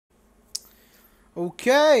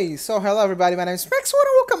Okay, so hello everybody, my name is Max and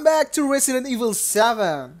welcome back to Resident Evil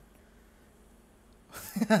 7.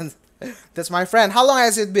 That's my friend. How long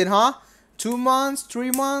has it been, huh? 2 months,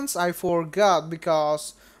 3 months? I forgot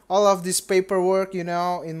because all of this paperwork,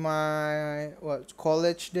 in my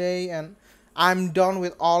college day, and I'm done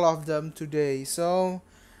with all of them today. So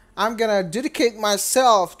I'm gonna dedicate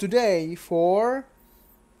myself today for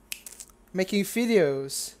making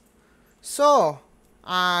videos. So,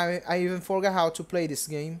 I even forgot how to play this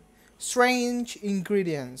game. Strange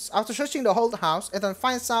ingredients. After searching the whole house, Ethan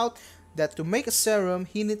finds out that to make a serum,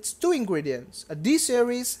 he needs two ingredients: a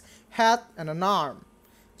D-series hat and an arm.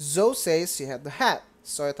 Zoe says she had the hat,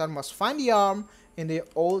 so Ethan must find the arm in the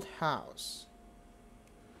old house.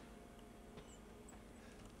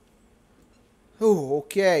 Oh,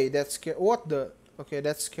 okay, that's what the? Okay,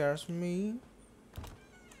 that scares me,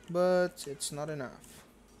 but it's not enough.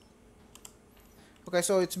 Okay,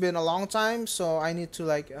 so it's been a long time, so I need to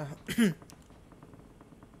like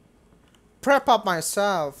prep up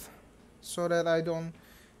myself so that I don't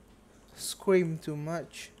scream too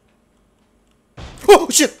much. Oh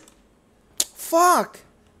shit! Fuck!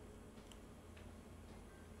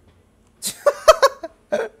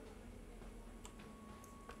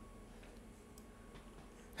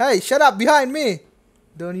 Hey, shut up behind me!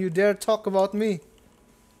 Don't you dare talk about me.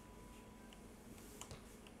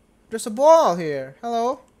 There's a ball here.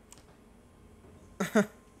 Hello?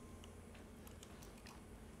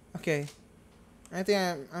 Okay. I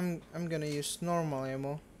think I'm gonna use normal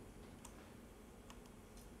ammo.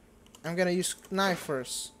 I'm gonna use knife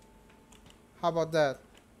first. How about that?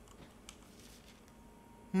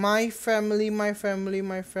 My family, my family,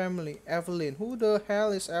 my family. Evelyn. Who the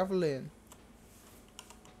hell is Evelyn?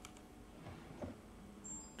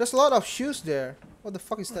 There's a lot of shoes there. What the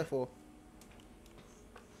fuck is that for?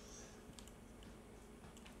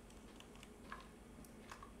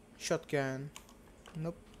 Shotgun.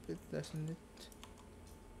 Nope, it doesn't.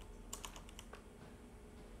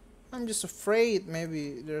 I'm just afraid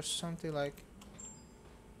maybe there's something like,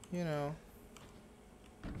 you know.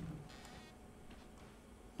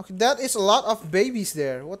 Okay, that is a lot of babies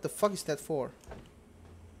there. What the fuck is that for?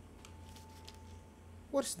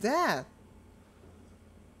 What's that?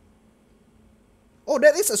 Oh,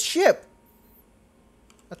 that is a ship.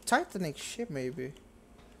 A Titanic ship, maybe.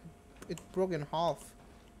 It broke in half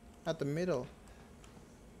at the middle.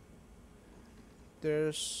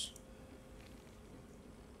 There's...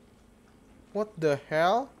 What the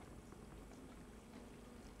hell?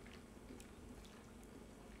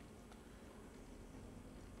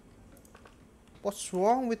 What's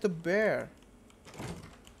wrong with the bear?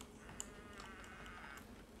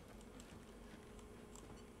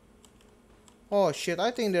 Oh shit,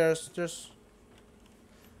 I think there's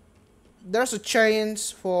a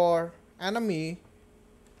chains for enemy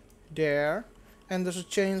there, and there's a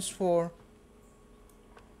chains for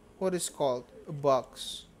what is called a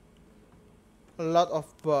box. A lot of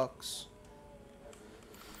bugs.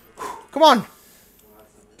 Come on!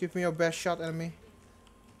 Give me your best shot, enemy.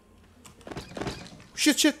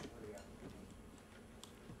 Shit, shit!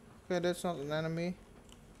 Okay, that's not an enemy.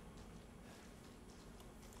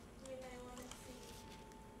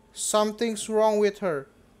 Something's wrong with her.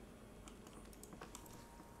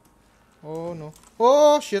 Oh no.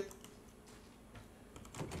 Oh shit!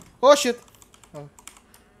 Oh shit! Oh.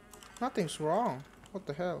 Nothing's wrong. What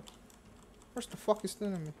the hell? Where's the fuck is the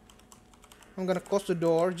enemy? I'm gonna close the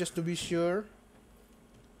door just to be sure.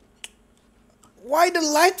 Why the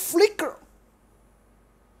light flicker?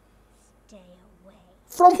 Stay away.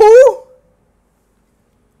 From who?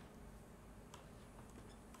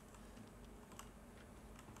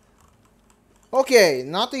 Okay,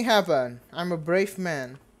 nothing happened. I'm a brave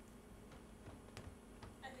man.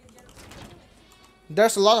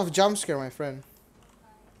 There's a lot of jump scare, my friend.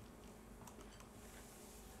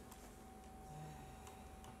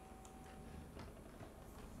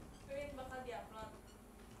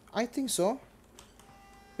 I think so.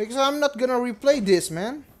 Because I'm not gonna replay this,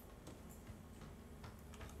 man.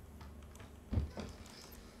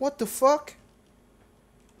 What the fuck?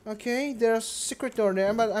 Okay, there's a secret door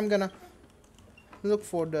there, but I'm gonna look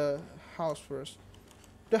for the house first.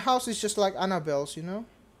 The house is just like Annabelle's, you know?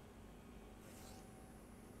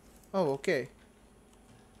 Oh, okay.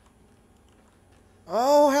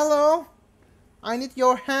 Oh, hello. I need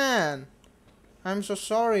your hand. I'm so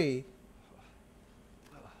sorry.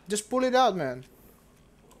 Just pull it out, man.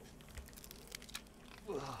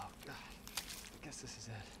 Oh, God. I guess this is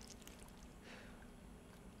it.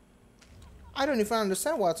 I don't even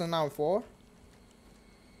understand what's an arm for.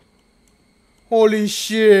 Holy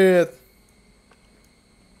shit.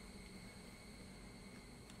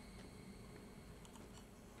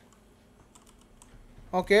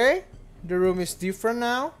 Okay, the room is different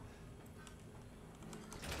now.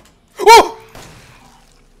 Oh!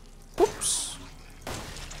 Oops.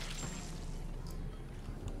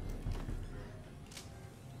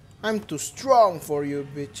 I'm too strong for you,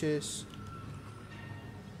 bitches.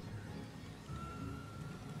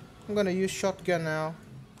 I'm gonna use shotgun now.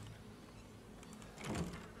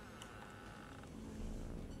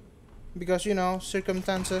 Because, you know,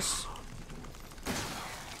 circumstances.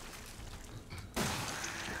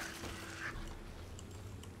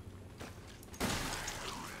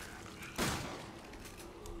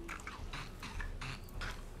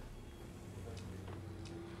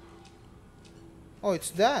 Oh,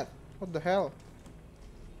 it's that. What the hell?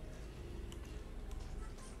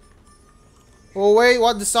 Oh, wait,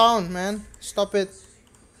 what the sound, man? Stop it.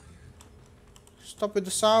 Stop with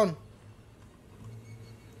the sound.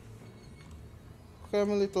 Okay,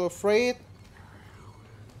 I'm a little afraid.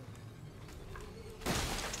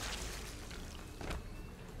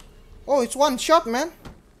 Oh, it's one shot, man.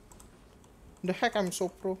 The heck, I'm so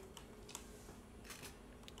pro.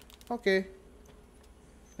 Okay.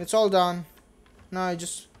 It's all done. Now I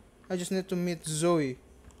just need to meet Zoe.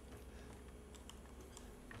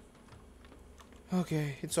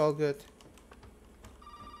 Okay, it's all good.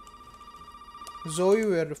 Zoe,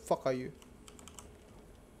 where the fuck are you?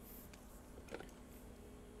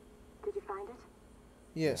 Did you find it?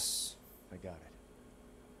 Yes. I got it.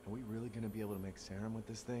 Are we really gonna be able to make serum with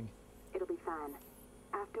this thing? It'll be fine.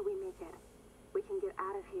 After we make it, we can get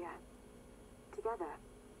out of here. Together.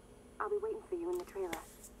 I'll be waiting for you in the trailer.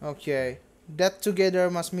 Okay. That together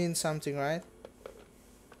must mean something, right?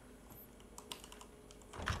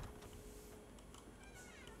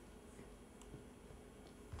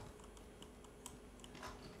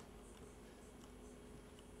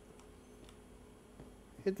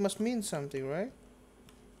 It must mean something, right?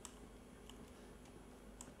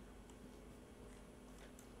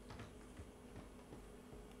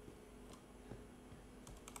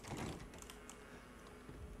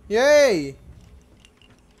 Yay!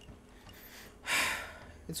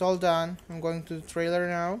 It's all done. I'm going to the trailer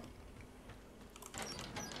now.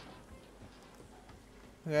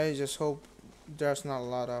 Okay, I just hope there's not a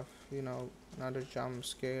lot of, you know, another jump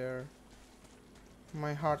scare.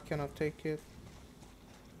 My heart cannot take it.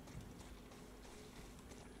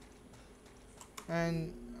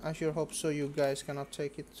 And I sure hope so you guys cannot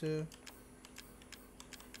take it too.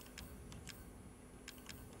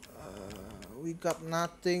 We got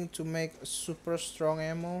nothing to make a super strong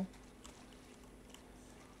ammo.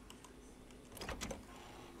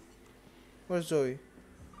 Where's Zoe?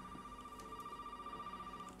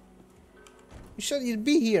 You said you'd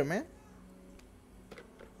be here, man.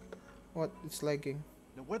 What? It's lagging.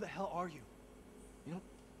 Now where the hell are you? You know,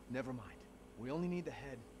 never mind. We only need the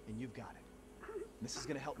head, and you've got it. This is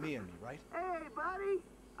gonna help me and me, right? Hey, buddy.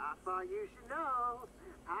 I thought you should know.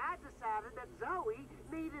 I decided that Zoe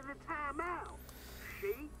needed a timeout.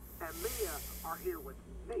 She and Mia are here with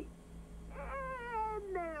me.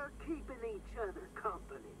 And they're keeping each other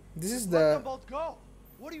company. This is Let them the both go.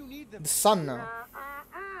 What do you need them? sun now.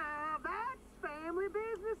 That's family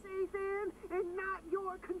business, Ethan, and not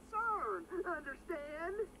your concern.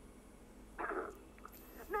 Understand?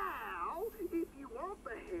 Now, if you want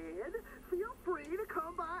the head, feel free to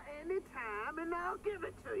come by any time and I'll give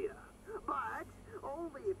it to you. But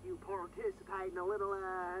only if you participate in a little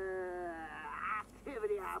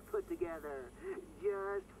activity I put together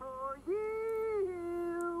just for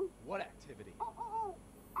you. What activity? Oh,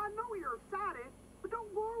 I know you're excited, but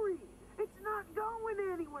don't worry. It's not going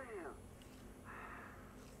anywhere.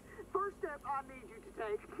 First step I need you to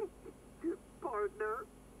take, partner,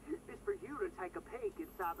 is for you to take a peek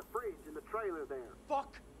inside the fridge in the trailer there.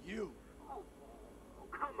 Fuck you. Oh,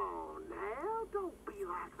 come on now. Don't be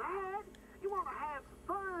like that. You want to have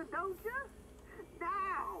some fun, don't you?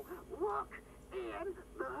 Now, look in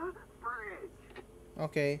the fridge.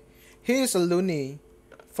 Okay. Here's a loony.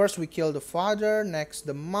 First we kill the father, next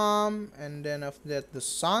the mom, and then after that the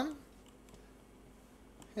son.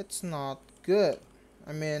 It's not good.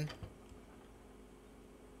 I mean,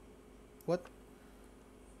 what?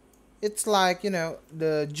 It's like, you know,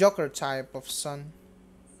 the Joker type of son.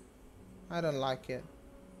 I don't like it.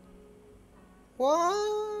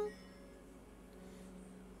 What?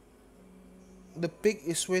 The pig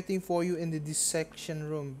is waiting for you in the dissection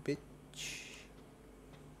room, bitch.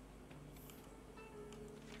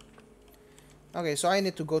 Okay, so I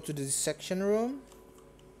need to go to the dissection room.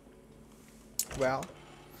 Well,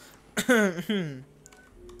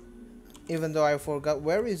 even though I forgot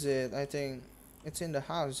where is it, I think it's in the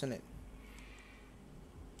house, isn't it?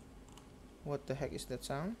 What the heck is that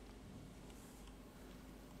sound?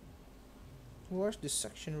 Where's this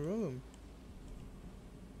section room?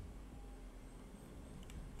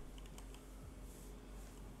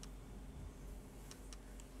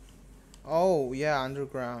 Oh, yeah,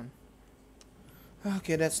 underground.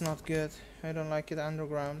 Okay, that's not good. I don't like it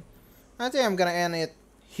underground. I think I'm gonna end it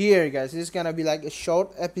here, guys. This is gonna be like a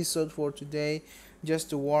short episode for today, just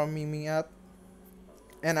to warm me up.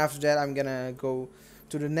 And after that, I'm gonna go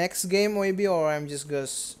to the next game maybe, or I'm just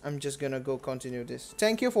gonna go continue this.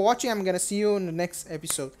 Thank you for watching. I'm gonna see you in the next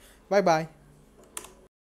episode. Bye bye.